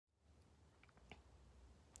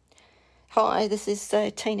Hi, this is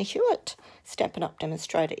Tina Hewett, Stampin' Up!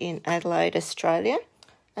 Demonstrator in Adelaide, Australia.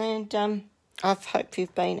 And I hope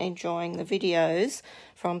you've been enjoying the videos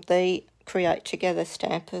from the Create Together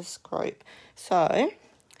Stampers group. So,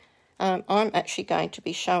 I'm actually going to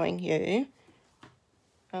be showing you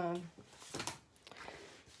the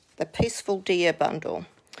Peaceful Deer bundle.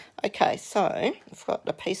 Okay, so I've got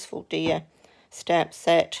the Peaceful Deer stamp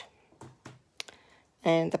set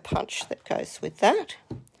and the punch that goes with that.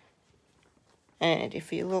 And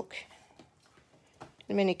if you look in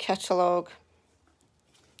the mini catalogue,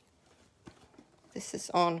 this is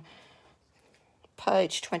on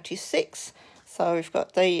page 26. So we've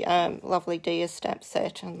got the lovely Deer stamp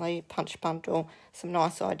set and the punch bundle, some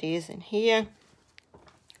nice ideas in here.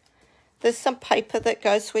 There's some paper that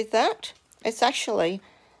goes with that. It's actually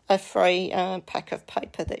a free pack of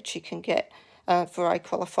paper that you can get for a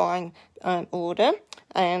qualifying order.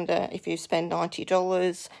 And if you spend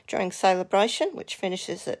 $90 during celebration, which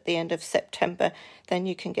finishes at the end of September, then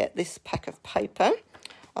you can get this pack of paper.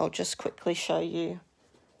 I'll just quickly show you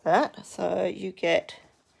that. So you get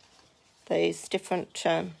these different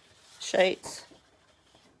sheets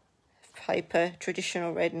of paper,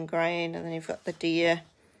 traditional red and green, and then you've got the deer.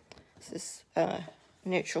 This is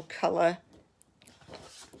neutral colour,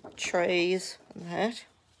 trees and that.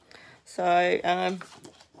 So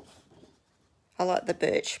I like the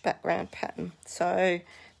birch background pattern. So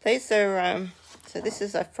these are, so this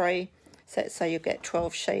is a free set, so you'll get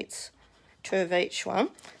 12 sheets, 2 of each one.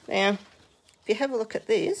 Now, if you have a look at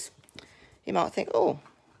this, you might think, oh,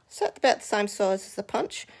 is that about the same size as the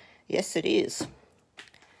punch? Yes, it is.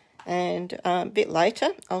 And a bit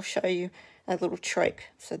later, I'll show you a little trick.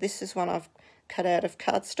 So this is one I've cut out of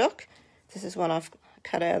cardstock. This is one I've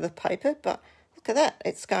cut out of the paper, but look at that,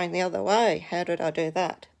 it's going the other way. How did I do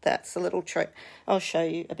that? That's a little trick. I'll show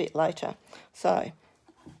you a bit later. So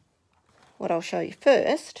what I'll show you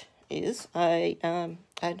first is a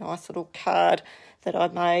nice little card that I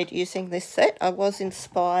made using this set. I was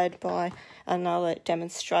inspired by another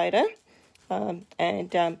demonstrator and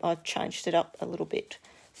I've changed it up a little bit.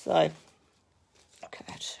 So, okay,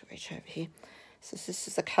 let's reach over here. So this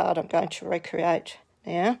is the card I'm going to recreate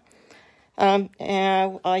now.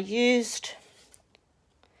 Now I used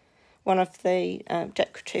one of the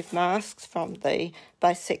decorative masks from the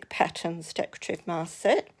Basic Patterns decorative mask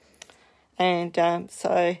set. And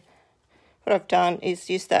so what I've done is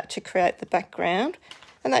use that to create the background.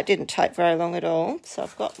 And that didn't take very long at all. So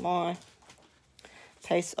I've got my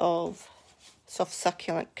piece of soft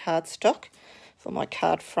succulent cardstock for my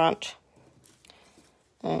card front.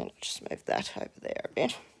 And just move that over there a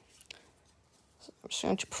bit. So I'm just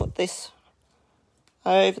going to put this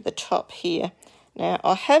over the top here. Now,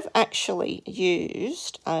 I have actually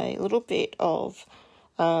used a little bit of,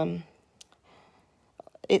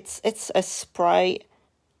 it's a spray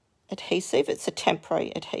adhesive, it's a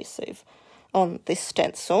temporary adhesive on this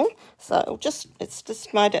stencil. So it's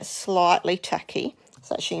just made it slightly tacky.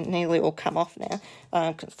 It's actually nearly all come off now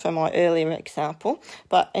for my earlier example.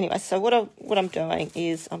 But anyway, so what I'm doing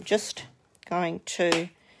is I'm just going to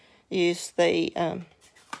use the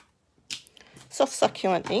soft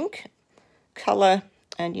succulent ink colour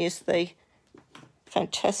and use the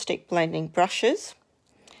fantastic blending brushes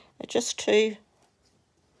just to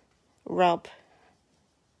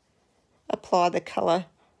apply the colour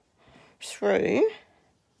through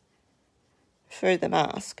the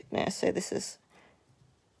mask. Now, see, this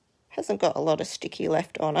hasn't got a lot of sticky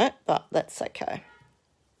left on it, but that's okay.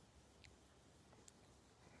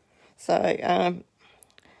 So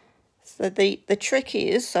so the trick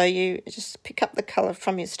is, so you just pick up the colour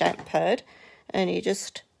from your stamp pad and you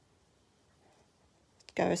just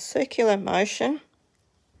go a circular motion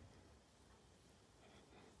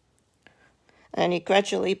and you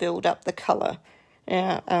gradually build up the colour.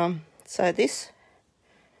 Now, so this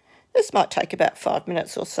might take about 5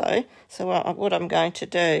 minutes or so. So what I'm going to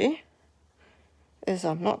do is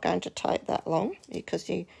I'm not going to take that long because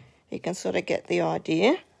you can sort of get the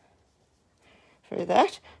idea through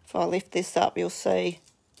that. If I lift this up, you'll see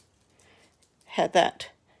how that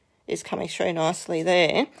is coming through nicely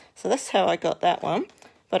there. So that's how I got that one.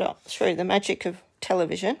 But through the magic of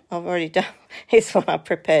television, I've already done. Here's what I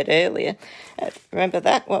prepared earlier. Remember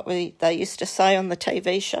that? What they used to say on the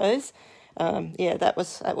TV shows? Yeah, that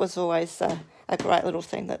was always a great little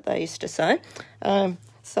thing that they used to say.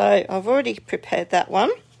 So I've already prepared that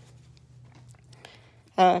one.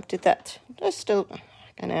 Did that just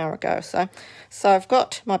an hour ago or so. So I've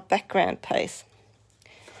got my background piece.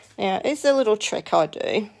 Now, here's a little trick I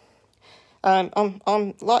do. I'm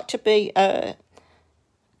like to be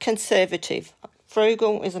conservative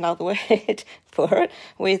frugal is another word for it,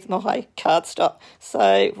 with my cardstock.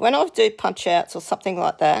 So when I do punch outs or something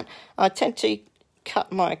like that, I tend to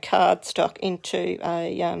cut my cardstock into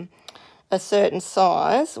a certain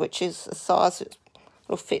size, which is a size that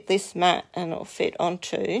will fit this mat and it'll fit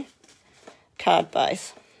onto card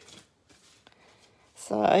base.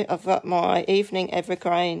 So I've got my evening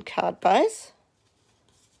evergreen card base,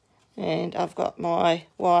 and I've got my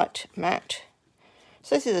white mat.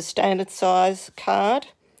 So this is a standard size card,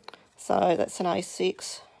 so that's an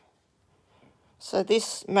A6. So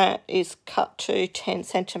this mat is cut to 10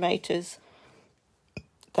 centimetres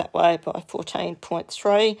that way by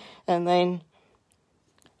 14.3, and then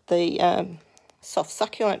the soft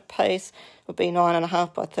succulent piece would be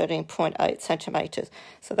 9.5 by 13.8 centimetres.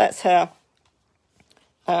 So that's how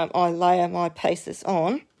I layer my pieces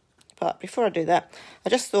on. But before I do that, I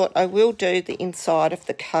just thought I will do the inside of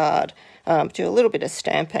the card, do a little bit of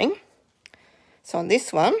stamping. So on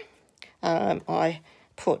this one, I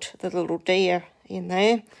put the little deer in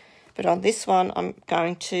there, but on this one I'm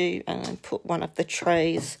going to put one of the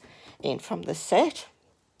trees in from the set.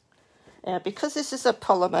 Now, because this is a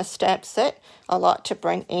polymer stamp set, I like to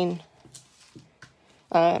bring in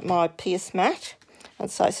my pierce mat, and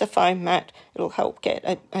so it's a foam mat. It'll help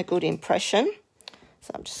get a good impression.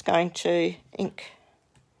 So I'm just going to ink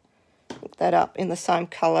that up in the same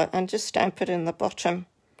colour and just stamp it in the bottom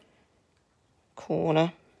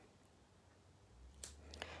corner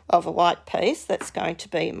of a white piece. That's going to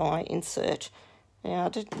be my insert. Now,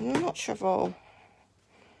 I'm not sure if I'll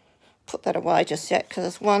put that away just yet, because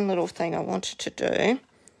there's one little thing I wanted to do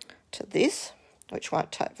to this, which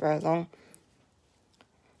won't take very long.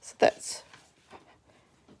 So that's...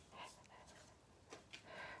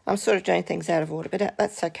 I'm sort of doing things out of order, but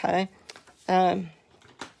that's okay.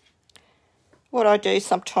 What I do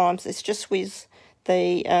sometimes is just with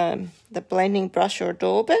the blending brush or a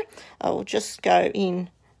dauber, I will just go in,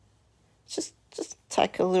 just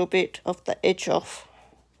take a little bit of the edge off,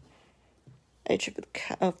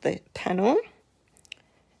 of the panel.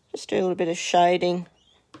 Just do a little bit of shading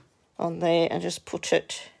on there and just put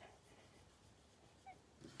it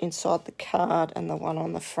inside the card, and the one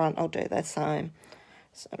on the front I'll do the same.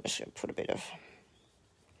 So I'm just going to put a bit of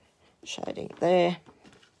shading there.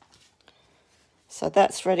 So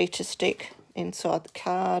that's ready to stick inside the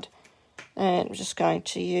card, and I'm just going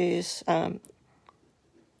to use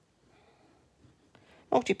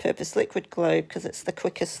multi-purpose liquid glue because it's the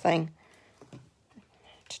quickest thing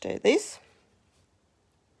to do this,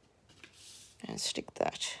 and stick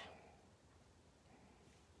that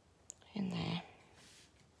in there.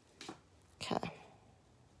 Okay.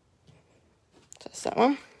 That's that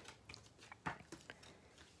one.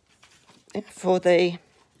 Now for this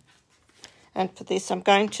I'm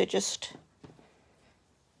going to just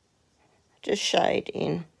shade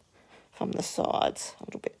in from the sides a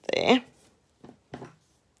little bit there.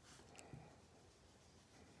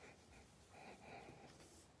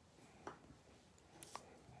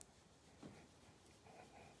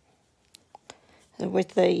 And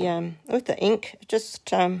with the ink,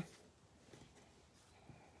 just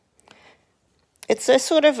it's a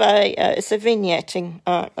sort of it's a vignetting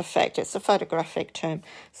effect. It's a photographic term.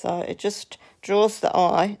 So it just draws the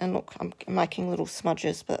eye, and look, I'm making little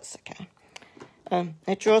smudges, but that's okay.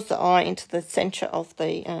 It draws the eye into the centre of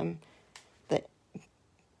the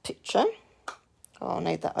picture. Oh, I'll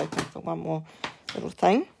need that open for one more little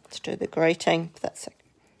thing. Let's do the greeting. That's it.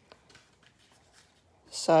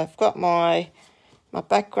 So I've got my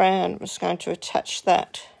background. I'm just going to attach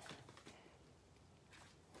that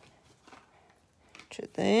to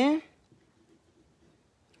there,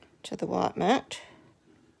 to the white mat.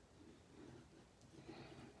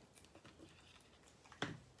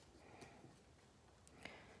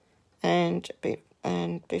 And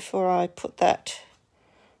before I put that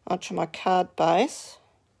onto my card base,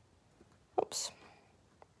 oops,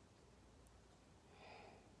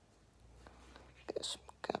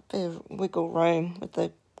 got a bit of wiggle room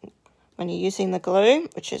with when you're using the glue,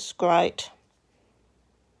 which is great.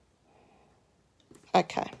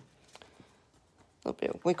 Okay, a little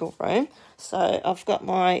bit of wiggle room. So I've got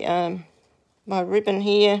my my ribbon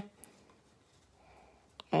here,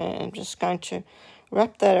 and I'm just going to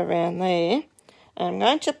wrap that around there. And I'm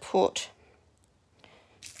going to put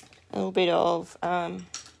a little bit of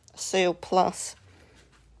Seal Plus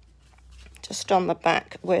just on the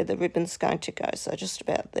back where the ribbon's going to go. So just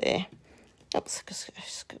about there. Oops,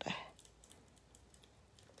 just gotta,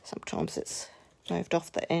 sometimes it's moved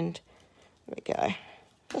off the end. There we go.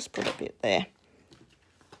 Just put a bit there.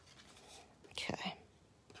 Okay.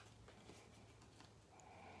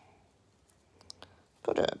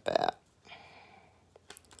 Put it about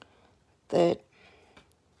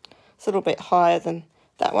it's a little bit higher than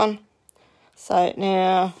that one. So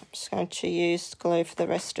now I'm just going to use glue for the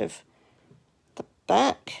rest of the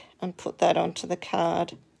back and put that onto the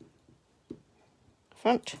card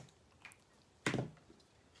front.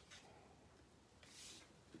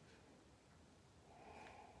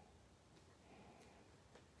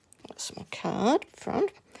 That's my card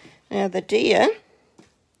front. Now the deer,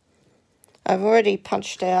 I've already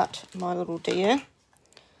punched out my little deer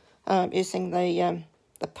using the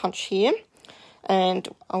punch here. And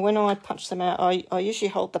when I punch them out, I usually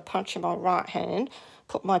hold the punch in my right hand,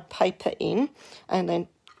 put my paper in, and then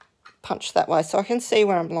punch that way, so I can see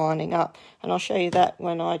where I'm lining up. And I'll show you that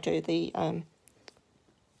when I do the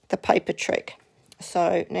paper trick.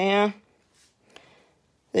 So now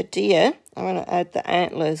the deer, I'm going to add the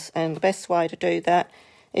antlers, and the best way to do that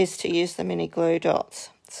is to use the mini glue dots.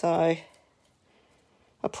 So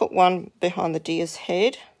I put one behind the deer's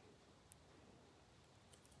head,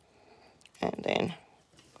 and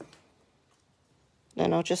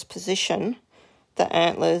then I'll just position the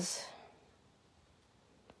antlers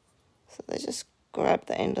so they just grab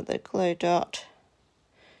the end of the glue dot.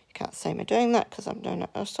 You can't see me doing that because I'm doing it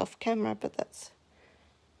off camera, but that's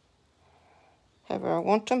however I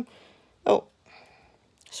want them. Oh,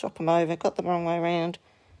 swap them over, got them the wrong way around.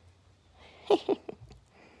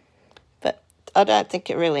 But I don't think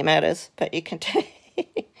it really matters, but you can do,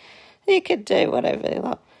 you can do whatever you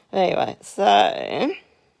like. Anyway, so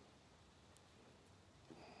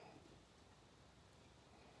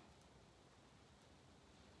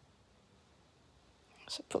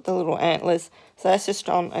put the little antlers. So that's just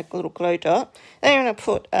on a little glue dot. Then I'm going to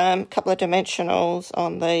put a couple of dimensionals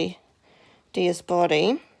on the deer's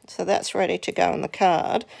body. So that's ready to go on the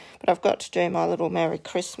card. But I've got to do my little Merry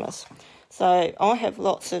Christmas. So I have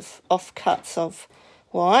lots of offcuts of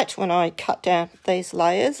white when I cut down these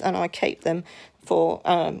layers, and I keep them for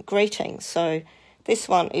greetings. So this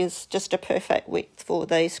one is just a perfect width for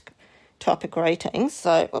these type of greetings.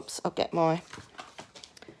 So, whoops, I'll get my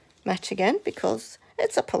match again because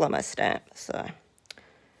it's a polymer stamp. So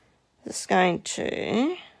just going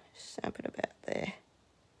to stamp it about there.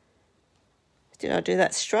 Did I do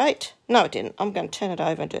that straight? No, I didn't. I'm going to turn it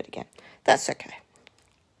over and do it again. That's okay.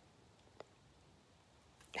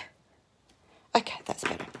 Okay, that's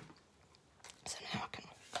better. So now I can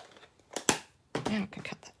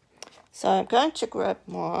cut that. So I'm going to grab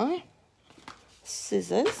my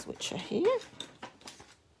scissors, which are here.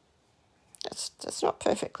 That's not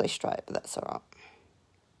perfectly straight, but that's all right.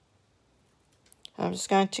 I'm just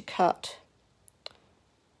going to cut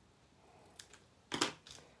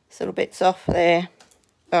these little bits off there.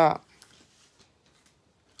 All right.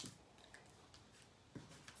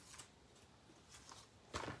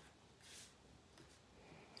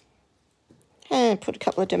 And put a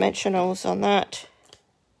couple of dimensionals on that.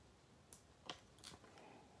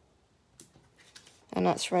 And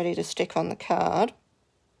that's ready to stick on the card.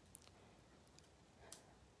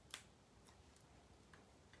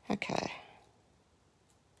 Okay.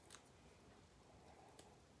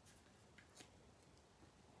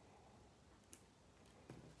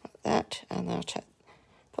 Like that, and then I'll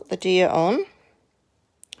put the deer on.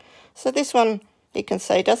 So this one, you can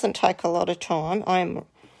see, doesn't take a lot of time. I am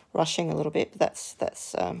rushing a little bit, but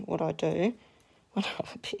that's what I do when I'm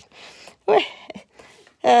a bit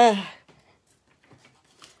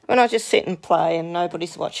when I just sit and play and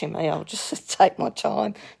nobody's watching me. I'll just take my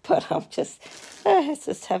time, but I'm just it's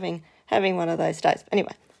just having one of those days. But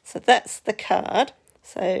anyway, so that's the card.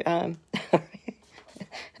 So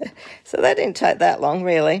so that didn't take that long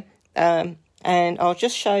really, and I'll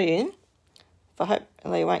just show you. I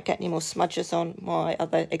hopefully you won't get any more smudges on my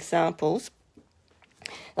other examples.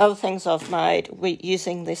 The other things I've made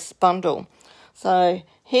using this bundle. So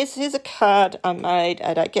here's a card I made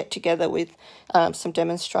at a get-together with some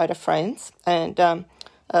demonstrator friends, and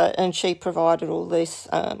she provided all this,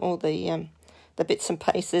 all the bits and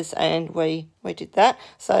pieces, and we did that.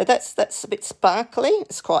 So that's a bit sparkly.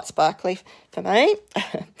 It's quite sparkly for me.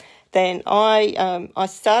 Then I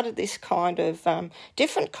started this kind of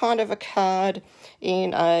different kind of a card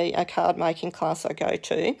in a card making class I go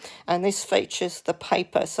to, and this features the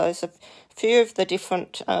paper. So there's a few of the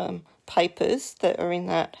different papers that are in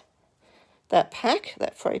that pack,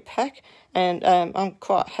 that free pack, and I'm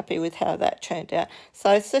quite happy with how that turned out.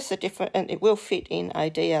 So it's just a different, and it will fit in a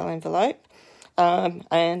DL envelope,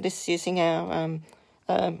 and this is using our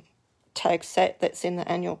tag set that's in the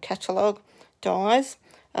annual catalogue dies.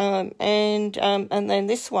 And then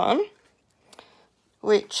this one,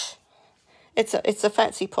 which it's a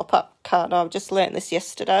fancy pop-up card. I've just learnt this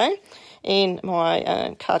yesterday in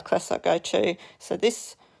my card class I go to. So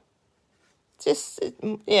this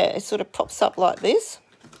yeah, it sort of pops up like this.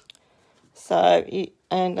 So,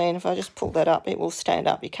 and then if I just pull that up, it will stand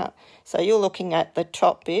up. You can't. So you're looking at the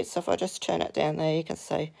top bit. So if I just turn it down there, you can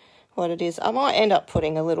see what it is. I might end up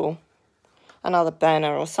putting another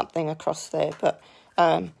banner or something across there, but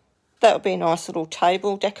that would be a nice little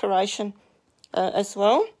table decoration as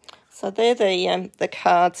well. So they're the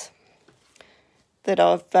cards that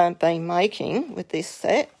I've been making with this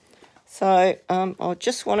set. So I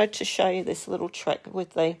just wanted to show you this little trick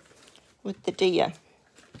with the deer.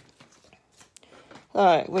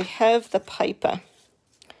 So we have the paper,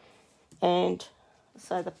 and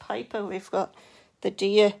so the paper, we've got the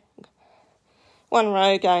deer, one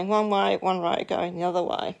row going one way, one row going the other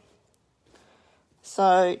way.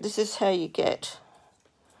 So this is how you get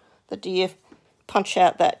the deer, punch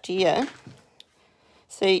out that deer.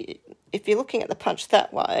 See, if you're looking at the punch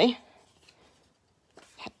that way,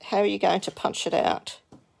 how are you going to punch it out?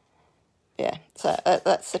 Yeah, so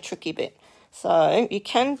that's the tricky bit. So you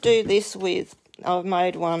can do this with, I've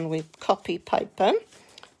made one with copy paper,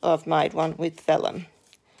 I've made one with vellum.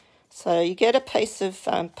 So you get a piece of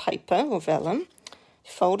paper or vellum,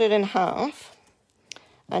 you fold it in half,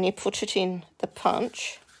 and you put it in the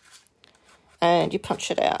punch, and you punch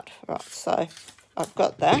it out. Right, so I've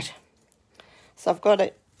got that. So I've got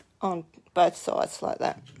it on both sides like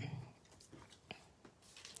that.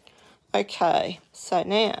 Okay, so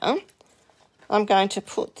now I'm going to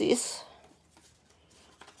put this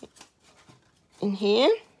in here,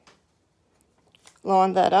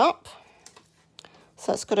 line that up.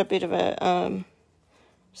 So it's got a bit of a,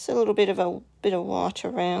 just a little bit of white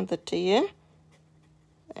around the deer.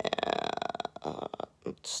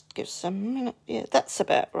 Just give some a minute. Yeah, that's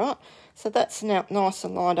about right. So that's now nice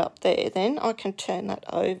and lined up there. Then I can turn that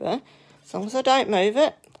over. As long as I don't move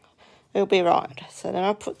it, it'll be right. So then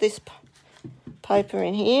I put this paper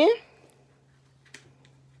in here.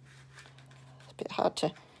 It's a bit hard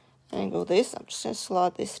to angle this. I'm just going to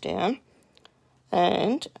slide this down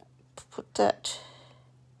and put that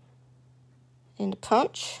in the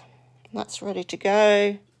punch. And that's ready to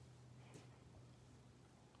go.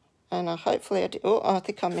 And hopefully I did. Oh, I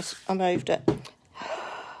think I moved it.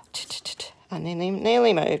 I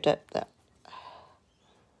nearly moved it.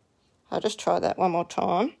 I'll just try that one more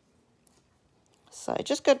time. So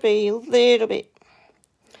just got to be a little bit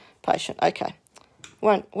patient. Okay.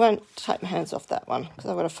 Won't take my hands off that one because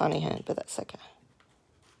I've got a funny hand, but that's okay.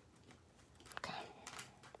 Okay.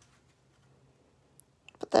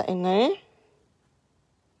 Put that in there.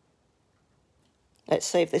 Let's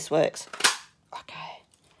see if this works. Okay.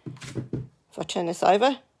 If I turn this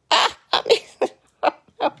over, I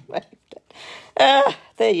moved it.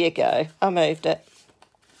 There you go. I moved it.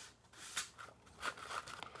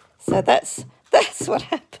 So that's what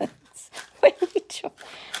happens when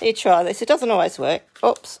you try this. It doesn't always work.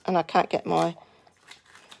 Oops, and I can't get my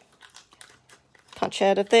punch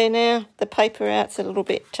out of there now. The paper out's a little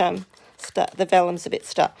bit stuck. The vellum's a bit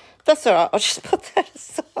stuck. That's all right. I'll just put that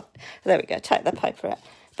aside. There we go. Take the paper out.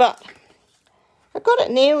 But I got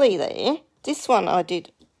it nearly there. This one I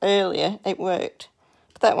did earlier. It worked.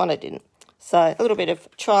 But that one I didn't. So a little bit of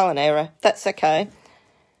trial and error. That's okay.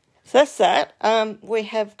 So that's that. We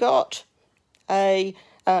have got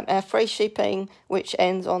our free shipping, which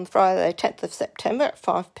ends on Friday, 10th of September at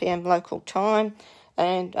 5 p.m. local time.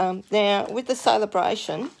 And now with the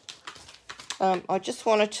celebration, I just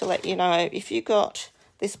wanted to let you know, if you got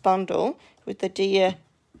this bundle with the deer,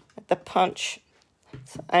 the punch,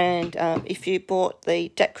 and if you bought the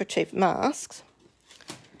decorative masks,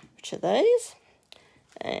 which are these,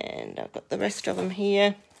 and I've got the rest of them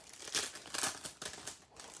here,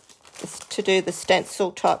 to do the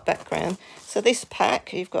stencil type background. So this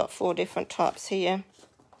pack, you've got 4 different types here.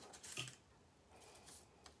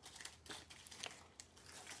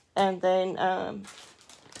 And then,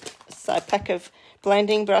 so a pack of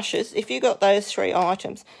blending brushes. If you got those 3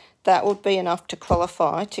 items, that would be enough to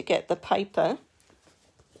qualify to get the paper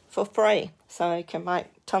for free. So you can make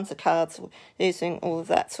tons of cards using all of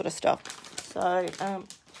that sort of stuff. So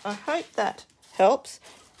I hope that helps.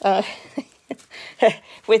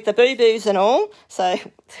 With the boo-boos and all. So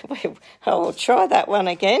I will try that one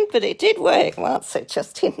again, but it did work once. It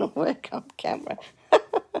just didn't work on camera.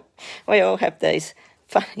 We all have these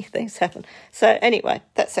funny things happen. So anyway,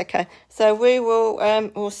 that's okay. So we will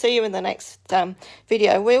we'll see you in the next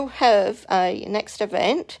video. We'll have a next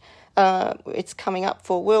event. It's coming up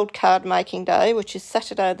for World Card Making Day, which is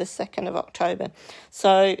Saturday the 2nd of October.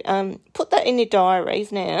 So put that in your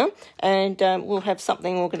diaries now, and we'll have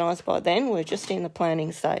something organised by then. We're just in the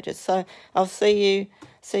planning stages. So I'll see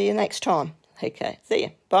you next time. Okay, see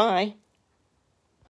you. Bye.